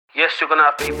Yes, you're gonna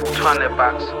have people turn their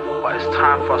backs, but it's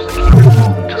time for us to keep it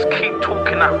real. Just keep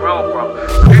talking that real, bro.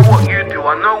 Do what you do.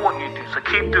 I know what you do, so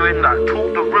keep doing that.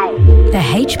 Talk the real. The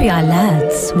HBI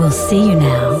lads will see you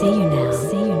now. See you now.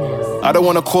 See you now. I don't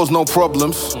want to cause no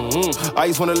problems. I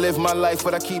just want to live my life,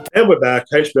 but I keep... And we're back,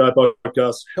 HBI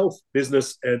Podcast, Health,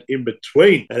 Business and In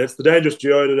Between. And it's the Dangerous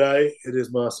Duo today. It is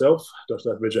myself,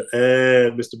 Dr. Bridger,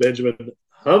 and Mr. Benjamin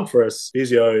Humphreys,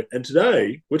 physio. And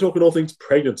today, we're talking all things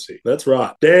pregnancy. That's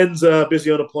right. Dan's busy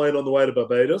on a plane on the way to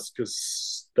Barbados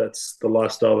because that's the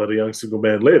lifestyle that a young single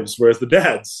man lives, whereas the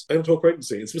dads are going to talk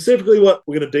pregnancy. And specifically what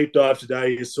we're going to deep dive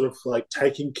today is sort of like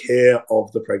taking care of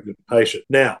the pregnant patient.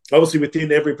 Now, obviously within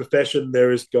every profession,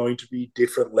 there is going to be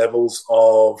different levels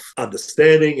of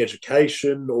understanding,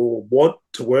 education, or want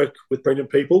to work with pregnant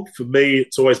people. For me,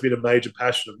 it's always been a major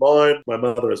passion of mine. My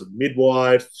mother is a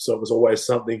midwife, so it was always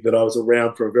something that I was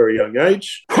around for a very young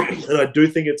age. And I do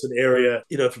think it's an area,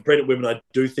 for pregnant women, I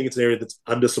do think it's an area that's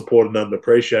under-supported and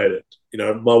underappreciated.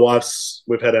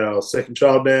 We've had our second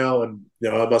child now, and,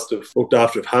 I must have looked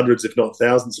after hundreds, if not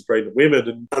thousands of pregnant women.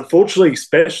 And unfortunately,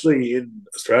 especially in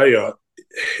Australia,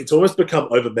 it's almost become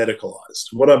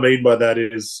over-medicalised. What I mean by that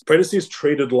is pregnancy is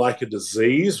treated like a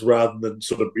disease rather than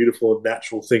sort of beautiful and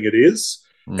natural thing it is.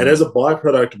 And as a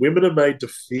byproduct, women are made to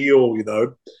feel,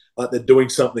 like they're doing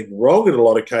something wrong in a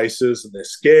lot of cases, and they're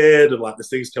scared and like this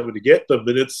thing's coming to get them.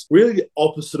 And it's really the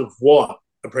opposite of what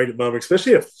a pregnant mum,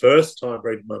 especially a first-time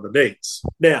pregnant mother, needs.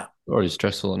 Now, already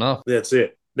stressful enough. That's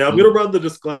it. Now, I'm going to run the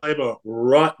disclaimer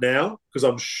right now because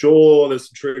I'm sure there's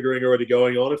some triggering already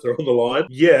going on if they're on the line.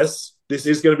 Yes, this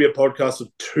is going to be a podcast of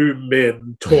two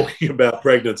men talking about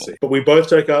pregnancy. But we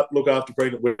both look after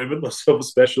pregnant women, myself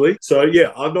especially. So,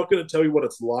 yeah, I'm not going to tell you what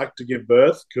it's like to give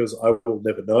birth because I will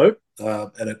never know.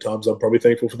 And at times I'm probably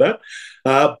thankful for that.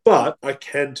 But I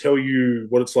can tell you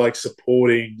what it's like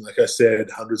supporting, like I said,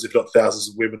 hundreds, if not thousands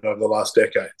of women over the last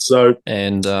decade. So,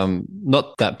 and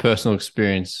not that personal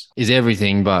experience is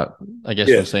everything, but I guess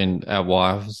we've seen our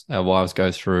wives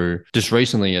go through just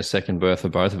recently a second birth for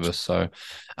both of us. So,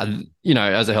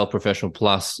 as a health professional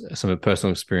plus some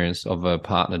personal experience of a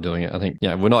partner doing it, I think,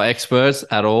 we're not experts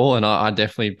at all. And I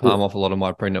definitely palm off a lot of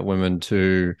my pregnant women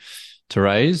to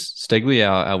Therese Stegley,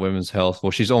 our women's health.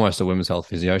 Well, she's almost a women's health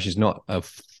physio. She's not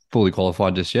fully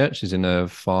qualified just yet. She's in the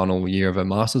final year of her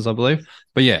master's, I believe.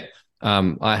 But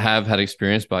I have had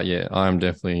experience, but I'm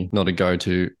definitely not a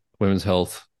go-to women's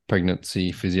health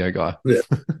pregnancy physio guy. Yeah.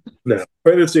 No,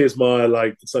 pregnancy is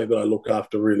it's something that I look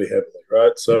after really heavily,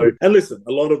 right? So, and listen,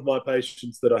 a lot of my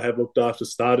patients that I have looked after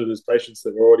started as patients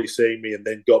that were already seeing me and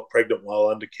then got pregnant while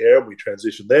under care, and we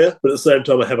transitioned there. But at the same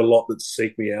time, I have a lot that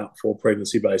seek me out for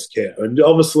pregnancy-based care. And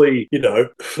obviously,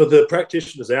 for the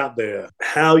practitioners out there,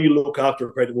 how you look after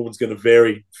a pregnant woman is going to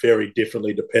vary very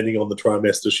differently depending on the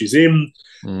trimester she's in,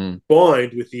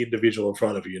 combined with the individual in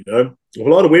front of you, A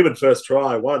lot of women first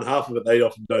try, one, half of it they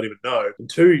often don't even know. And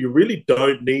two, you really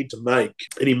don't need to make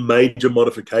any major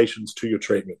modifications to your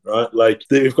treatment, right? Like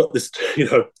you've got this,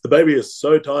 the baby is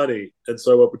so tiny and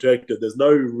so well protected. There's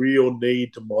no real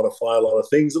need to modify a lot of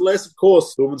things unless, of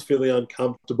course, the woman's feeling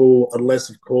uncomfortable, unless,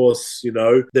 of course,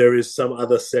 there is some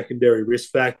other secondary risk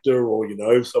factor or,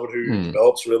 someone who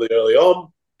develops really early on.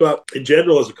 But in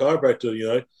general, as a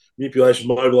chiropractor, manipulation,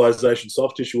 mobilization,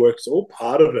 soft tissue work is all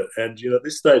part of it. And, at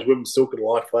this stage, women still can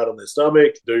lie flat on their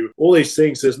stomach, do all these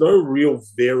things. There's no real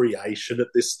variation at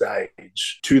this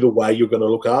stage to the way you're going to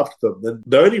look after them. And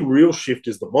the only real shift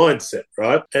is the mindset,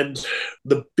 right? And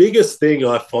the biggest thing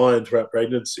I find throughout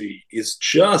pregnancy is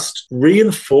just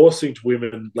reinforcing to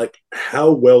women,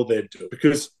 how well they're doing.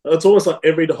 Because it's almost like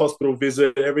every hospital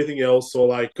visit, everything else,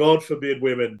 or God forbid,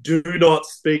 women, do not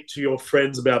speak to your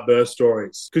friends about birth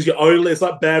stories. Because it's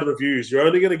like bad reviews. You're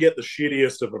only going to get the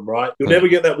shittiest of them, right? You'll never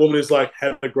get that woman who's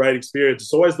had a great experience.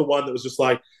 It's always the one that was just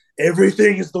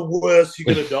everything is the worst.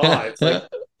 You're going to die.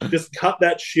 It's just cut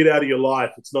that shit out of your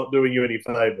life. It's not doing you any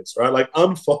favors, right?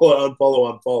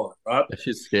 Unfollow, right? It's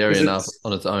just scary enough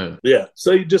on its own. Yeah.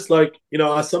 So you just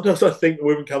sometimes I think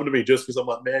women come to me just because I'm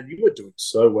like, man, you are doing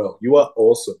so well. You are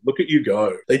awesome. Look at you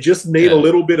go. They just need a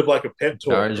little bit of a pep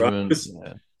talk,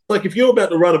 right? If you're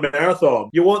about to run a marathon,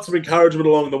 you want some encouragement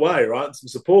along the way, right? And some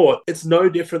support. It's no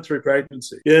different through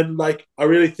pregnancy. And I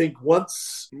really think when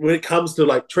it comes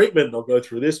to treatment, I'll go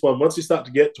through this one. Once you start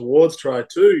to get towards try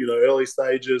 2, early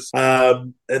stages,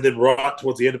 and then right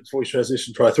towards the end before you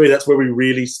transition try 3, that's where we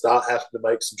really start having to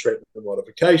make some treatment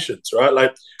modifications,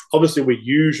 right? Obviously we're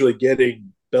usually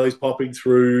getting belly's popping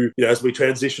through. As we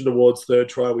transition towards third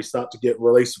try, we start to get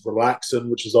release of relaxin,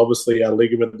 which is obviously our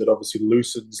ligament that obviously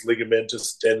loosens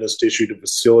ligamentous tendinous tissue to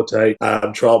facilitate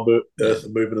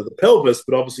the movement of the pelvis.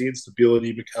 But obviously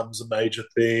instability becomes a major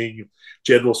thing.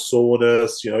 General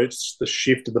soreness, it's the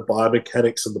shift in the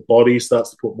biomechanics of the body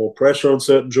starts to put more pressure on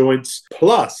certain joints,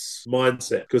 plus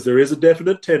mindset, because there is a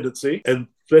definite tendency, and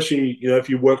especially, if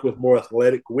you work with more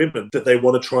athletic women, that they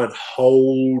want to try and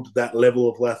hold that level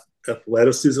of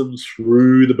athleticism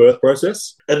through the birth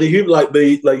process. And in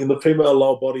the female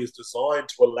lower body is designed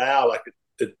to allow,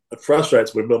 it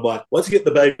frustrates women. I'm like, once you get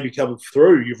the baby coming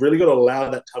through, you've really got to allow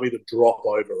that tummy to drop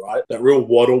over, right? That real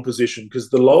waddle position, because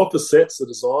the lower facets are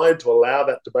designed to allow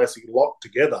that to basically lock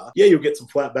together. Yeah, you'll get some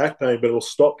flat back pain, but it'll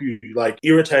stop you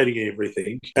irritating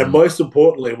everything. And most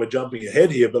importantly, and we're jumping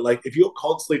ahead here, but if you're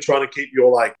constantly trying to keep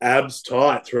your abs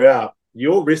tight throughout,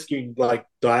 you're risking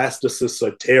diastasis,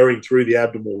 so tearing through the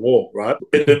abdominal wall, right?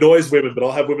 It annoys women, but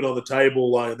I'll have women on the table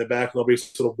lying on their back and I'll be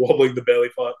sort of wobbling the belly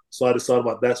side to side. I'm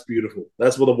like, that's beautiful.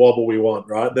 That's what the wobble we want,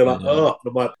 right? They're like, oh. And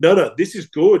I'm like, no, this is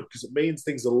good because it means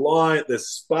things are light, there's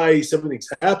space, everything's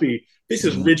happy. This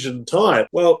is rigid and tight.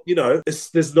 Well,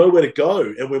 there's nowhere to go,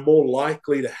 and we're more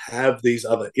likely to have these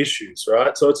other issues,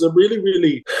 right? So it's a really,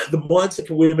 really, the mindset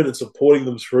for women and supporting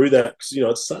them through that, because,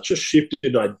 it's such a shift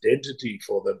in identity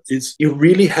for them, is you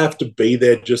really have to be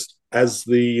there just as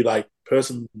the,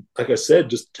 person, like I said,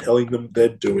 just telling them they're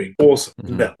doing awesome.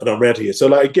 And I'm around here.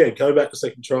 So, again, coming back to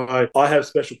second try, I have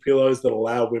special pillows that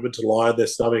allow women to lie on their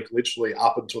stomach literally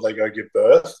up until they go give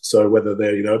birth. So whether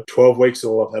they're, 12 weeks,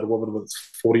 or I've had a woman with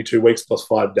 42 weeks plus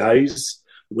 5 days,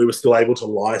 we were still able to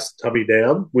lie tummy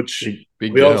down, which, to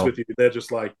be honest with you, they're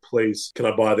just like, please, can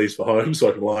I buy these for home so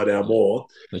I can lie down more?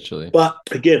 Literally. But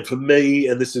again, for me,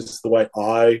 and this is the way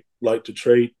I like to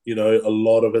treat, a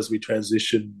lot of, as we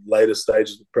transition later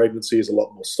stages of pregnancy, is a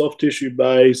lot more soft tissue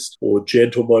based or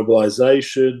gentle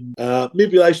mobilization.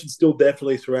 Manipulation still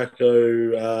definitely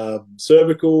thoraco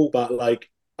cervical, but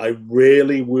I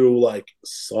rarely will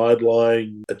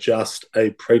sideline adjust a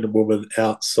pregnant woman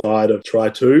outside of try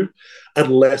 2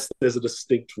 unless there's a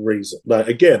distinct reason.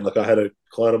 Again, I had a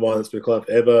client of mine that's been a client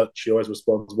forever. She always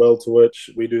responds well to it.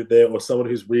 We do it there. Or someone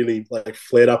who's really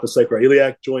flared up a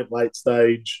sacroiliac joint late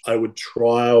stage, I would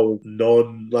trial more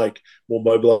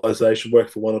mobilization work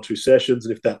for 1 or 2 sessions.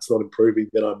 And if that's not improving,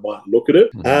 then I might look at it.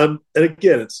 And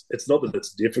again, it's not that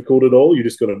it's difficult at all. You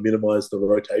just got to minimize the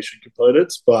rotation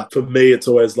components. But for me, it's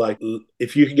always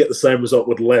if you can get the same result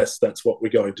with less, that's what we're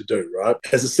going to do, right?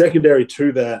 As a secondary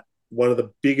to that, one of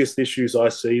the biggest issues I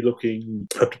see looking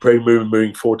after pregnant and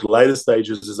moving forward to later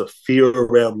stages is a fear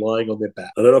around lying on their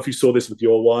back. I don't know if you saw this with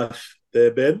your wife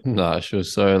there, Ben. No, she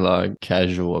was so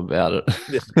casual about it.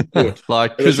 Yeah,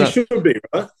 because she should be,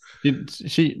 right?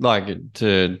 She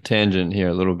to tangent here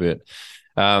a little bit.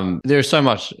 There's so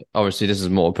much, obviously this is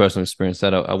more personal experience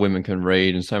that a women can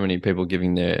read, and so many people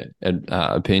giving their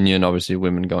opinion. Obviously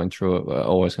women going through it are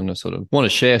always going to sort of want to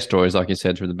share stories, like you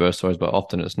said, through the birth stories, but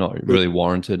often it's not really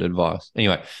warranted advice.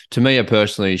 Anyway, to me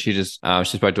personally, she just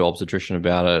she spoke to an obstetrician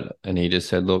about it, and he just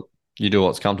said, look, you do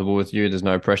what's comfortable with you. There's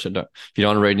no pressure. If you don't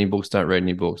want to read any books, don't read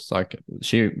any books.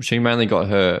 She mainly got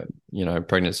her,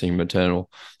 pregnancy, maternal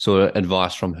sort of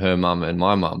advice from her mum and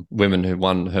my mum. Women who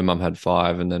her mum had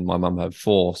 5 and then my mum had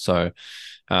 4. So,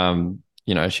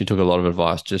 she took a lot of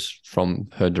advice just from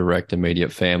her direct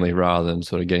immediate family rather than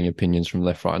sort of getting opinions from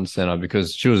left, right and center,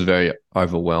 because she was very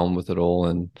overwhelmed with it all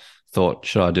and thought,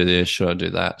 should I do this? Should I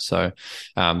do that? So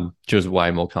she was way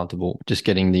more comfortable just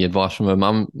getting the advice from my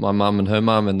mum and her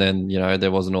mum. And then,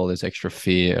 there wasn't all this extra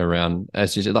fear around,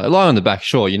 as you said, lie on the back.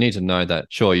 Sure, you need to know that.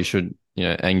 Sure, you should,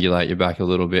 angulate your back a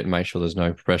little bit and make sure there's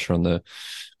no pressure on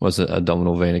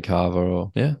abdominal vena cava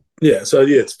or, yeah. Yeah, so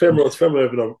it's femoral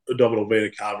abdominal vena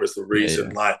cava is the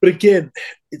reason. But again,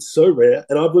 it's so rare.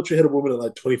 And I've literally had a woman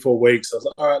at 24 weeks. I was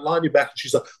like, all right, lie on your back. And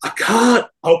she's like, I can't.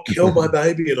 I'll kill my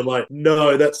baby. And I'm like,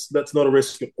 no, that's not a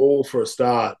risk at all for a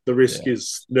start. The risk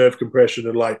is nerve compression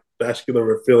and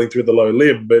vascular filling through the low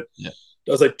limb. But I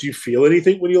was like, do you feel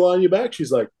anything when you lie on your back?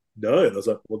 She's like, no. And I was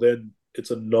like, well, then it's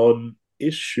a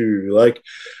non-issue.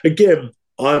 Again,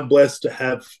 I'm blessed to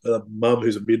have a mum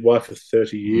who's a midwife for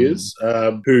 30 years,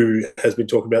 who has been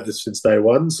talking about this since day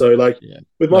one. So,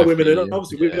 with my women, and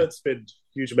obviously we don't spend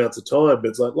huge amounts of time, but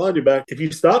it's lie on your back. If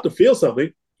you start to feel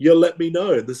something, you'll let me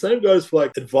know. The same goes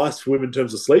for advice for women in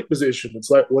terms of sleep position.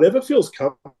 It's whatever feels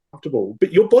comfortable comfortable.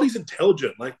 But your body's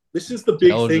intelligent. Like, this is the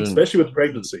big thing, especially with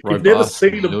pregnancy. Robust, you've never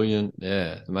seen resilient.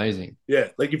 Yeah, amazing. Yeah,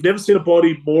 like you've never seen a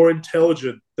body more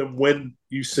intelligent than when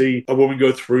you see a woman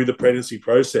go through the pregnancy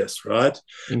process, right?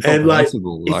 And like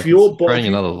if your body creating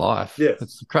another life,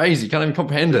 it's crazy. You can't even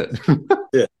comprehend it.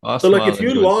 So like if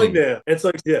you're lying there, it's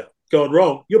like going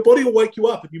wrong, your body will wake you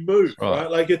up and you move, right?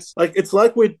 Like it's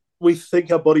like we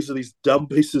think our bodies are these dumb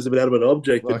pieces of inanimate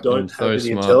object that don't have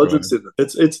any intelligence in them.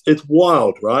 It's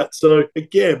wild, right? So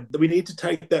again, we need to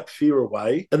take that fear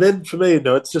away. And then for me,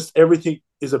 it's just everything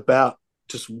is about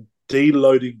just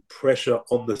deloading pressure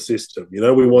on the system.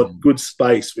 We want good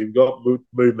space. We've got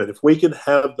movement. If we can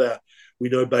have that, we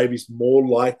know baby's more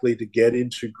likely to get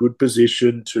into good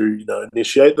position to,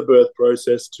 initiate the birth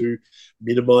process, to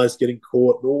minimize getting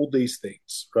caught and all these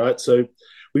things, right? So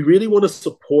we really want to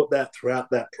support that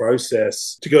throughout that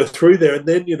process to go through there. And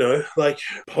then, like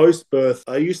post-birth,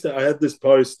 I had this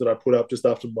post that I put up just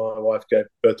after my wife gave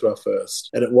birth to our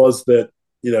first. And it was that,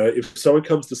 if someone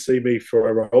comes to see me for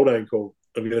a rolled ankle,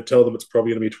 I'm going to tell them it's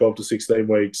probably going to be 12 to 16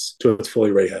 weeks till it's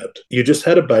fully rehabbed. You just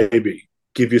had a baby.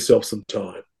 Give yourself some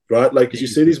time. Right? Like, as you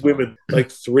see these women,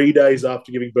 like 3 days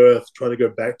after giving birth, trying to go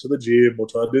back to the gym or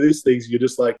trying to do these things, you're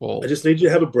just like, I just need you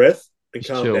to have a breath and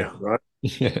calm down, right?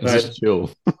 Yeah, just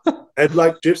chill. And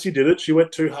like Gypsy did it, she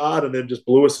went too hard and then just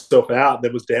blew herself out and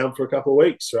then was down for a couple of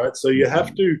weeks, right? So you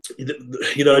have to,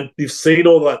 you've seen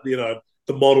all that,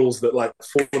 the models that like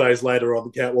 4 days later on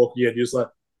the catwalk again, you're just like,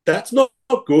 that's not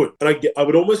good. And I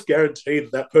would almost guarantee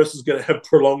that person's going to have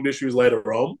prolonged issues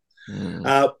later on.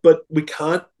 But we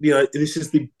can't, this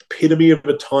is the epitome of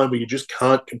a time where you just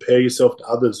can't compare yourself to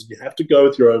others. You have to go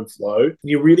with your own flow. And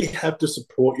you really have to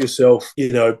support yourself,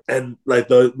 and like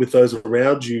with those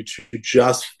around you to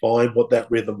just find what that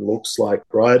rhythm looks like,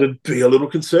 right? And be a little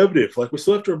conservative. Like, we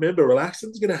still have to remember,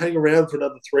 relaxing's going to hang around for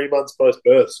another 3 months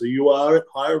post-birth. So you are at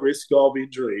higher risk of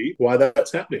injury while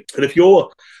that's happening. And if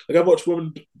you're, like, I've watched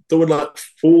women doing like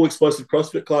full explosive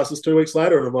CrossFit classes 2 weeks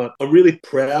later, and I'm like, I'm really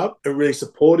proud and really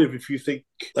supportive if you think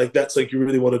like that's like you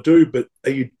really want to do, but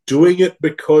are you doing it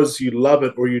because you love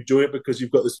it, or are you doing it because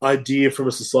you've got this idea from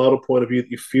a societal point of view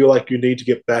that you feel like you need to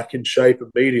get back in shape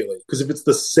immediately? Because if it's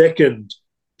the second,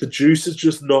 the juice is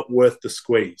just not worth the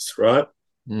squeeze, right?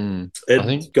 I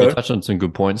think you touched on some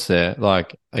good points there.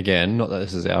 Like, again, not that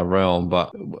this is our realm,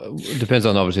 but it depends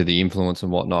on obviously the influence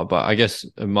and whatnot. But I guess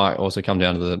it might also come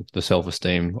down to the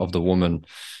self-esteem of the woman.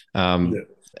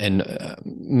 And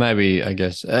maybe, I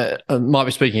guess, I might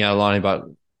be speaking out of line, but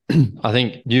I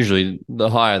think usually the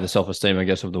higher the self-esteem, I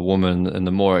guess, of the woman, and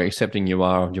the more accepting you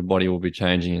are, your body will be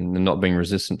changing and not being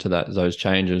resistant to those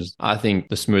changes. I think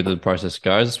the smoother the process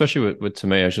goes, especially with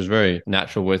Tamia. She was very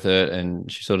natural with it,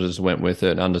 and she sort of just went with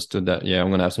it and understood that, I'm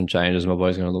going to have some changes. My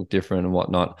body's going to look different and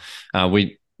whatnot.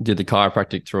 We did the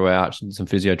chiropractic throughout, she did some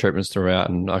physio treatments throughout,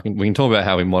 and we can talk about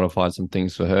how we modified some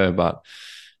things for her, but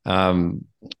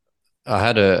I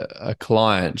had a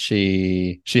client,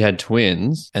 she had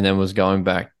twins and then was going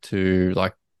back to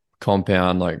like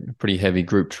compound, like pretty heavy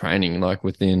group training, like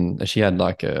she had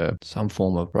like some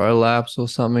form of prolapse or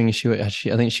something. I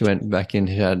think she went back in,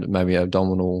 she had maybe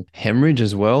abdominal hemorrhage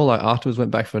as well. Like afterwards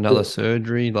went back for another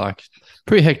surgery, like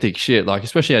pretty hectic shit. Like,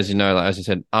 especially as like, as you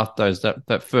said, after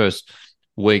that first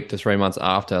week to 3 months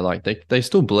after, like they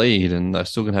still bleed and they're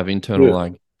still gonna have internal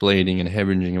like bleeding and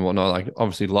hemorrhaging and whatnot, like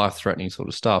obviously life-threatening sort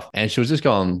of stuff. And she was just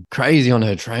going crazy on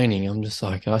her training. I'm just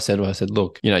like, I said,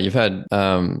 look, you've had,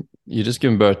 you're just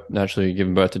naturally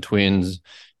giving birth to twins.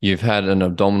 You've had an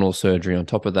abdominal surgery on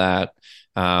top of that.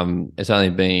 It's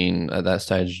only been at that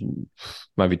stage,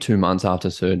 maybe 2 months after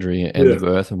surgery and the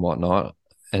birth and whatnot.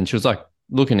 And she was like,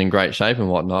 looking in great shape and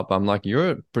whatnot, but I'm like, you're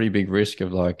at pretty big risk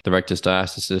of like the rectus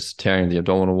diastasis tearing the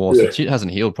abdominal wall. So it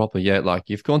hasn't healed properly yet. Like,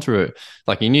 you've gone through it.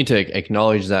 Like, you need to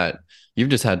acknowledge that you've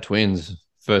just had twins,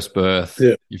 first birth.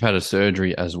 You've had a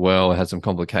surgery as well, had some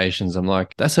complications. I'm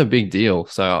like, that's a big deal.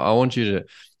 So I want you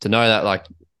to know that, like,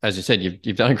 as you said,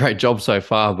 you've done a great job so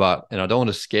far, and I don't want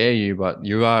to scare you, but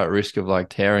you are at risk of like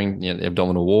tearing the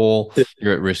abdominal wall.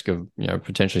 You're at risk of,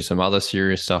 potentially some other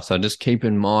serious stuff. So just keep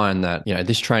in mind that,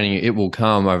 this training, it will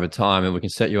come over time, and we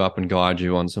can set you up and guide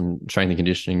you on some strength and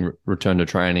conditioning, return to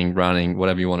training, running,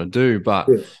 whatever you want to do. But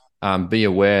be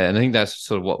aware. And I think that's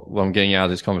sort of what I'm getting out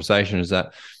of this conversation, is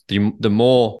that the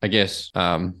more, I guess,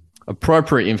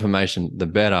 appropriate information, the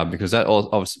better, because that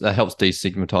helps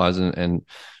destigmatize and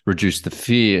reduce the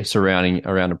fear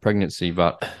around a pregnancy.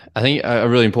 But I think a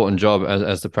really important job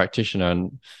as the practitioner,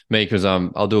 and me, because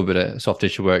I'll do a bit of soft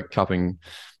tissue work, cupping,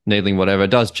 needling, whatever. It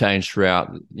does change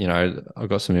throughout. I've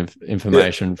got some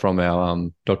information from our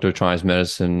doctor of Chinese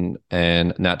medicine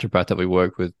and naturopath that we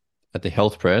work with at the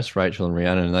health press, Rachel and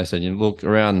Rhiannon, and they said, you look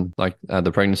around like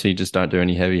the pregnancy, just don't do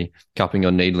any heavy cupping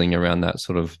or needling around that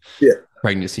sort of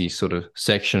pregnancy sort of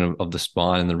section of the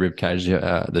spine and the rib cage,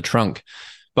 the trunk.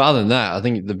 But other than that, I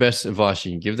think the best advice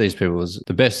you can give these people is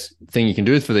the best thing you can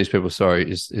do for these people,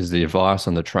 is the advice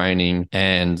on the training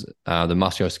and the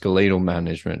musculoskeletal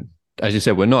management. As you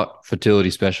said, we're not fertility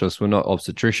specialists, we're not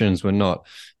obstetricians, we're not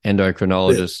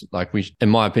endocrinologists. Like in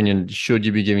my opinion, should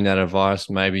you be giving that advice?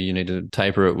 Maybe you need to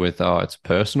taper it with, it's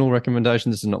personal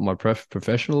recommendation. This is not my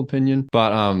professional opinion.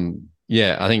 But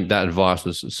I think that advice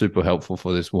was super helpful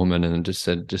for this woman, and just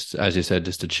as you said,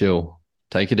 just to chill.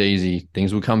 Take it easy.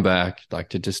 Things will come back.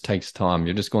 Like, it just takes time.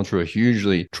 You're just gone through a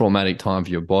hugely traumatic time for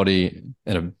your body,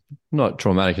 and not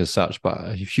traumatic as such,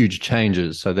 but huge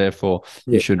changes. So therefore,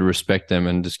 you should respect them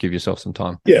and just give yourself some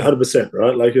time. Yeah, 100%,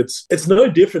 right? Like, it's no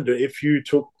different to if you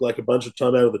took like a bunch of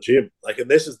time out of the gym. Like, and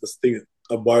this is the thing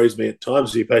that worries me at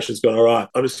times. Your patient's going, all right,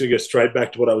 I'm just going to go straight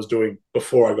back to what I was doing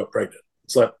before I got pregnant.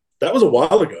 It's like, that was a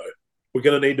while ago. We're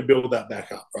going to need to build that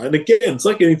back up, right? And again, it's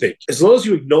like anything. As long as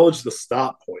you acknowledge the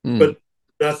start point, but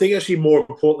I think actually more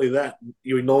importantly that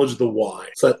you acknowledge the why.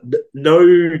 So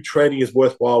no training is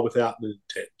worthwhile without an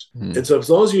intent. And so as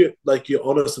long as you're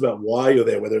honest about why you're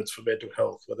there, whether it's for mental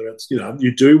health, whether it's,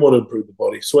 you do want to improve the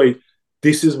body, sweet,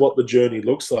 this is what the journey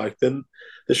looks like, then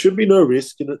there should be no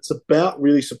risk. And it's about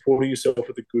really supporting yourself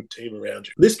with a good team around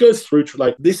you. This goes through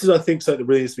to this is, I think, something that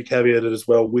really needs to be caveated as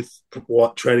well with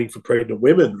what training for pregnant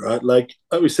women, right? Like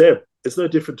we said, it's no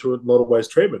different to a lot of ways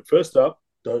treatment. First up,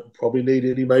 don't probably need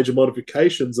any major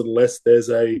modifications unless there's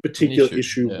a particular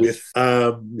issue with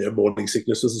morning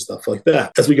sicknesses and stuff like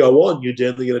that. As we go on, you're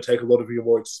generally going to take a lot of your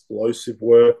more explosive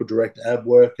work or direct ab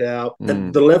workout.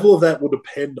 And the level of that will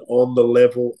depend on the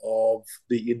level of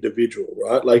the individual,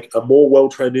 right? Like a more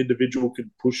well-trained individual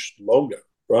can push longer,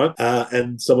 right?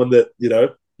 And someone that,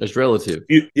 it's relative.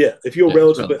 If you're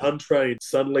relatively untrained,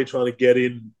 suddenly trying to get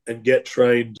in and get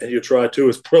trained and you try to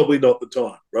is probably not the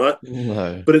time, right?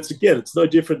 No. But it's no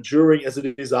different during as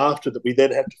it is after, that we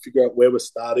then have to figure out where we're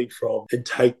starting from and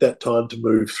take that time to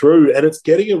move through. And it's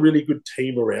getting a really good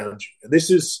team around you. And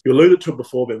this is, you alluded to it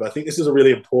before, Ben, but I think this is a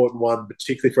really important one,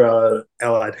 particularly for our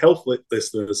allied health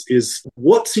listeners, is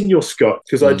what's in your scope?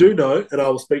 Because I do know, and I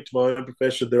will speak to my own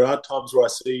profession, there are times where I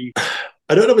see,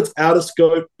 I don't know if it's out of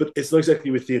scope, but it's not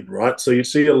exactly within, right? So you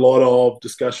see a lot of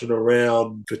discussion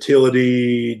around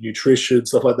fertility, nutrition,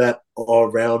 stuff like that,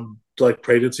 around like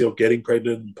pregnancy or getting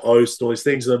pregnant and post and all these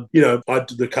things. And, I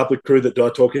did a couple of crew that I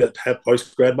talk about have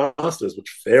post-grad masters,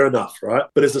 which fair enough, right?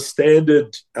 But as a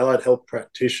standard allied health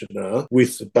practitioner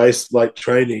with base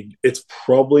training, it's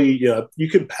probably, you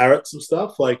can parrot some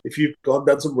stuff. Like if you've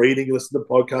done some reading, listened to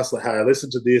podcasts like, hey, I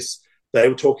listened to this, they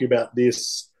were talking about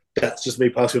this, that's just me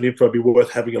passing on info, it'd be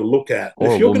worth having a look at.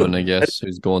 Or a woman, I guess,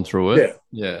 who's gone through it.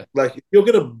 Yeah. Like, if you're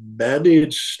going to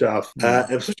manage stuff,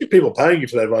 and especially people paying you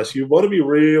for that advice, you want to be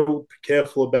real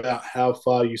careful about how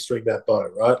far you string that bow,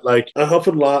 right? Like, I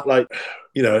often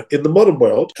in the modern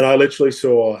world, and I literally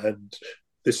saw, and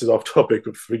this is off topic,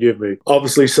 but forgive me,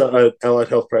 obviously an allied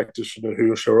health practitioner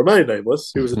who shall remain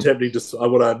nameless, who was attempting to, I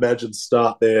would imagine,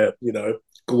 start their,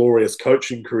 glorious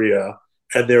coaching career.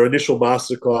 And their initial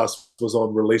masterclass was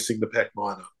on releasing the pec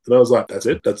minor. And I was like, that's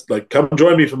it? That's like, come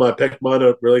join me for my pec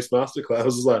minor release masterclass. I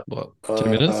was like, what, 2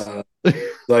 minutes?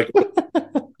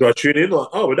 Do I tune in? Like,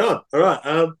 oh, we're done. All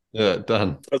right.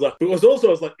 Done. I was like,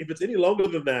 if it's any longer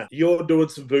than that, you're doing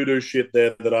some voodoo shit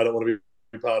there that I don't want to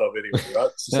be part of anyway,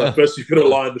 right? So first you've got to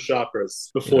align the chakras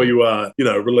before you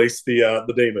release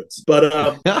the demons.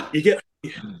 But you get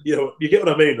what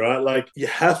I mean, right? Like, you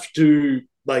have to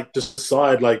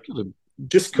decide,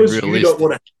 just because you don't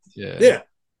want to,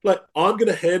 I'm going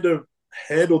to handle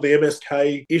the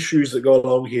MSK issues that go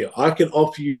along here. I can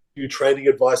offer you training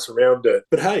advice around it.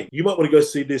 But hey, you might want to go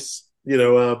see this,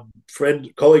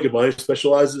 colleague of mine who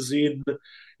specializes in,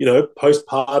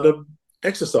 postpartum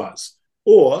exercise.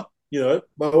 Or, my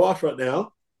wife right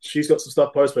now, she's got some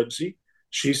stuff post-pregnancy.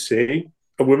 She's seeing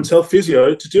a women's health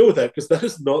physio to deal with that, because that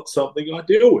is not something I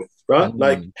deal with, right?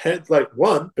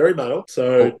 One, very male,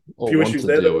 so a few issues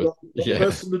there that we're not the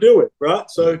person to deal with, right?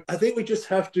 So I think we just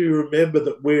have to remember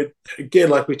that we're,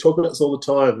 again, we talk about this all the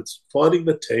time, it's finding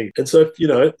the team. And so, if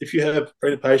you have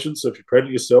pregnant patients, so if you're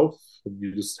pregnant yourself and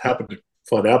you just happen to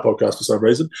find our podcast for some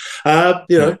reason,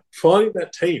 finding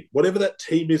that team, whatever that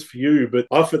team is for you. But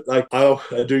often, I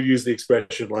do use the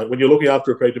expression, when you're looking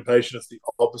after a pregnant patient, it's the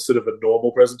opposite of a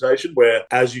normal presentation, where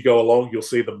as you go along, you'll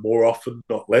see them more often,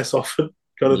 not less often,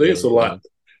 kind of thing. So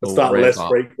it'll start less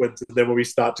frequent, and then when we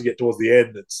start to get towards the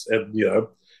end, the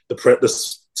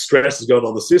stress is going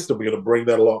on the system, we're going to bring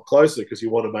that a lot closer because you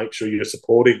want to make sure you're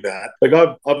supporting that. Like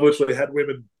I've literally had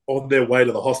women on their way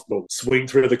to the hospital swing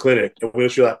through the clinic, and we're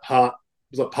literally like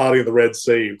it was like party of the Red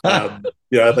Sea.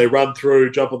 They run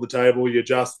through, jump on the table, you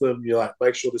adjust them, you like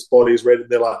make sure this body is ready, and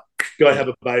they're like, go have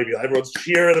a baby. Like, everyone's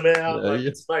cheering them out.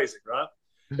 It's amazing, right?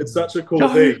 It's such a cool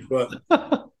thing,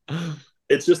 but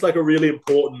it's just like a really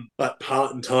important like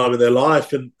part and time in their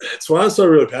life. And it's why I'm so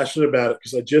really passionate about it,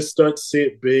 because I just don't see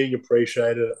it being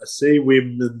appreciated. I see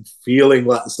women feeling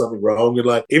like there's something wrong. And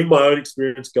like even my own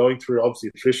experience going through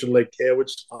obviously nutrition-led care,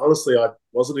 which honestly I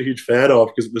wasn't a huge fan of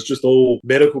because it was just all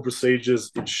medical procedures,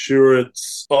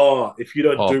 insurance. If you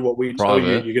don't do what we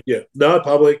private. Tell you get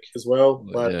public as well.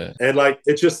 And like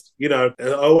it's just, I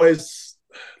always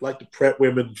like to prep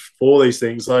women for these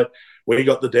things. Like we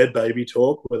got the dead baby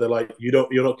talk where they're like, you're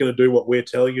not going to do what we're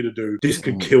telling you to do. This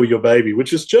could kill your baby,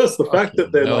 which is just the fact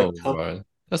that they're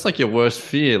that's like your worst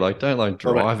fear. Like, don't like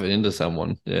drive it into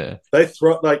someone. Yeah. They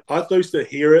I used to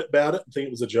hear about it and think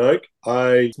it was a joke.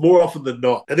 More often than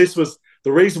not. And this was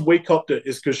the reason we copped it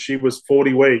is because she was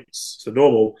 40 weeks, so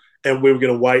normal. And we were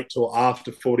going to wait till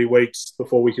after 40 weeks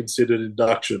before we considered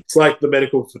induction. It's like the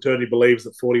medical fraternity believes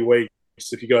that 40 weeks,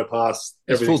 if you go past,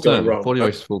 everything's going wrong. 40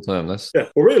 weeks full term. Well,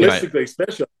 realistically,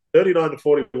 especially 39 to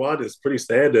 41 is pretty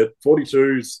standard.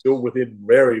 42 is still within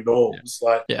very norms.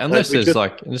 Unless there's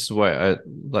and this is where,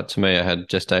 to me, I had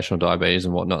gestational diabetes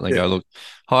and whatnot. And they go, look,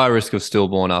 higher risk of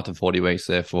stillborn after 40 weeks.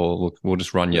 Therefore, look, we'll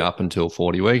just run you up until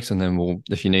 40 weeks, and then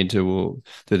if you need to, we'll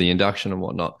do the induction and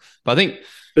whatnot. But I think.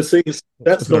 But see,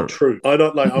 that's not true. I'm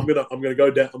gonna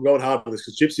go down. I'm going hard on this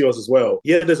because Gypsy was as well.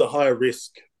 Yeah, there's a higher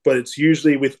risk, but it's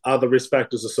usually with other risk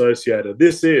factors associated.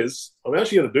 I'm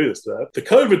actually going to do this today. The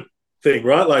COVID thing,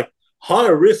 right? Like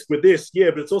higher risk with this,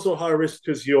 but it's also a higher risk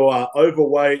because you're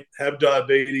overweight, have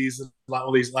diabetes, and like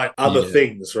all these like other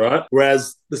things, right?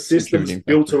 Whereas the system's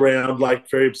built around like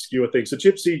very obscure things. So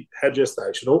Gypsy had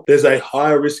gestational. There's a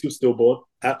higher risk of stillborn.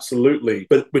 Absolutely.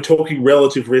 But we're talking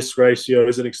relative risk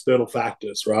ratios and external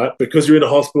factors, right? Because you're in a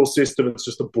hospital system, it's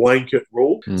just a blanket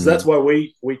rule. So that's why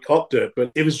we copped it.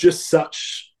 But it was just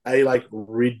such a like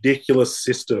ridiculous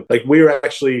system. Like we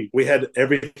had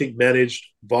everything managed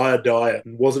via diet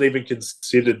and wasn't even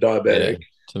considered diabetic.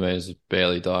 To me, it's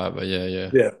barely diet, but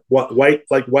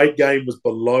weight gain was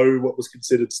below what was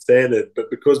considered standard. But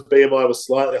because BMI was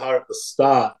slightly higher at the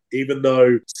start, even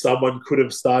though someone could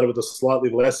have started with a slightly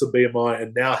lesser BMI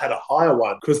and now had a higher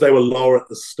one, because they were lower at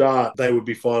the start, they would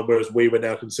be fine, whereas we were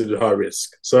now considered high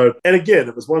risk. So, and again,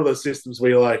 it was one of those systems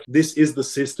where you're like, this is the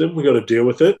system, we got to deal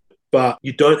with it, but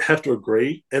you don't have to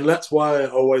agree. And that's why I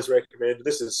always recommend,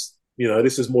 this is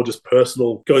more just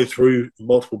personal, going through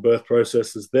multiple birth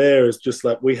processes there, is just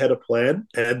like we had a plan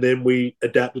and then we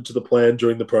adapted to the plan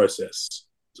during the process.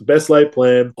 It's a best laid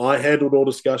plan. I handled all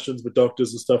discussions with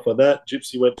doctors and stuff like that.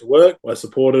 Gypsy went to work. I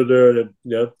supported her, and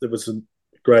there was a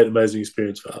great, amazing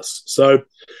experience for us. So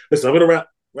listen, I'm going to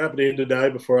wrap it in today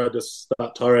before I just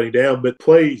start tiring down. But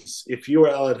please, if you are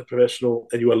an allied professional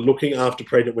and you are looking after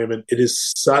pregnant women, it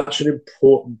is such an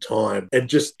important time. And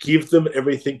just give them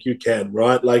everything you can,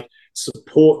 right? Like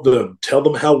support them, tell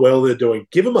them how well they're doing,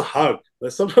 give them a hug.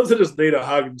 Like, sometimes they just need a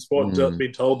hug and support and just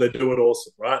be told they're doing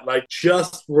awesome, right? Like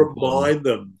just remind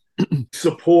them.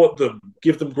 Support them,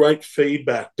 give them great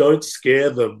feedback, don't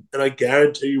scare them, and I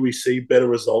guarantee you we see better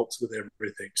results with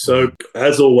everything. So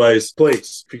as always,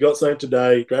 please, if you got something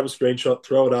today, grab a screenshot,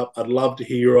 throw it up. I'd love to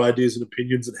hear your ideas and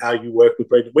opinions on how you work with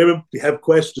pregnant women. If you have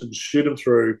questions, shoot them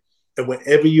through, and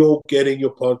wherever you're getting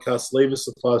your podcast, leave us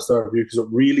a 5-star review, because it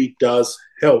really does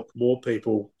help more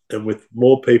people, and with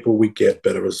more people we get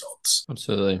better results.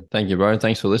 Absolutely. Thank you, bro.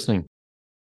 Thanks for listening.